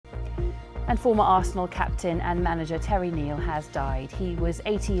And former Arsenal captain and manager Terry Neill has died. He was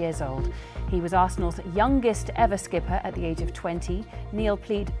 80 years old. He was Arsenal's youngest ever skipper at the age of 20. Neill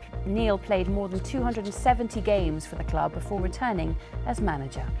played more than 270 games for the club before returning as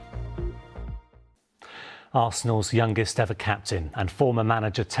manager. Arsenal's youngest ever captain and former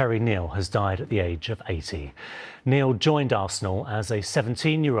manager Terry Neill has died at the age of 80. Neill joined Arsenal as a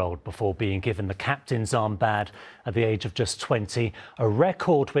 17-year-old before being given the captain's armband at the age of just 20, a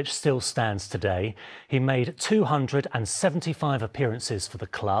record which still stands today. He made 275 appearances for the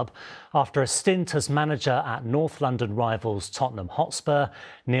club. After a stint as manager at North London rivals Tottenham Hotspur,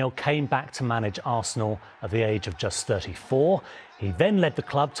 Neill came back to manage Arsenal at the age of just 34. He then led the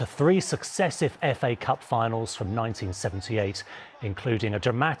club to 3 successive FA Cup finals from 1978, including a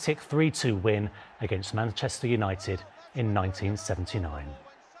dramatic 3-2 win against Manchester United in 1979.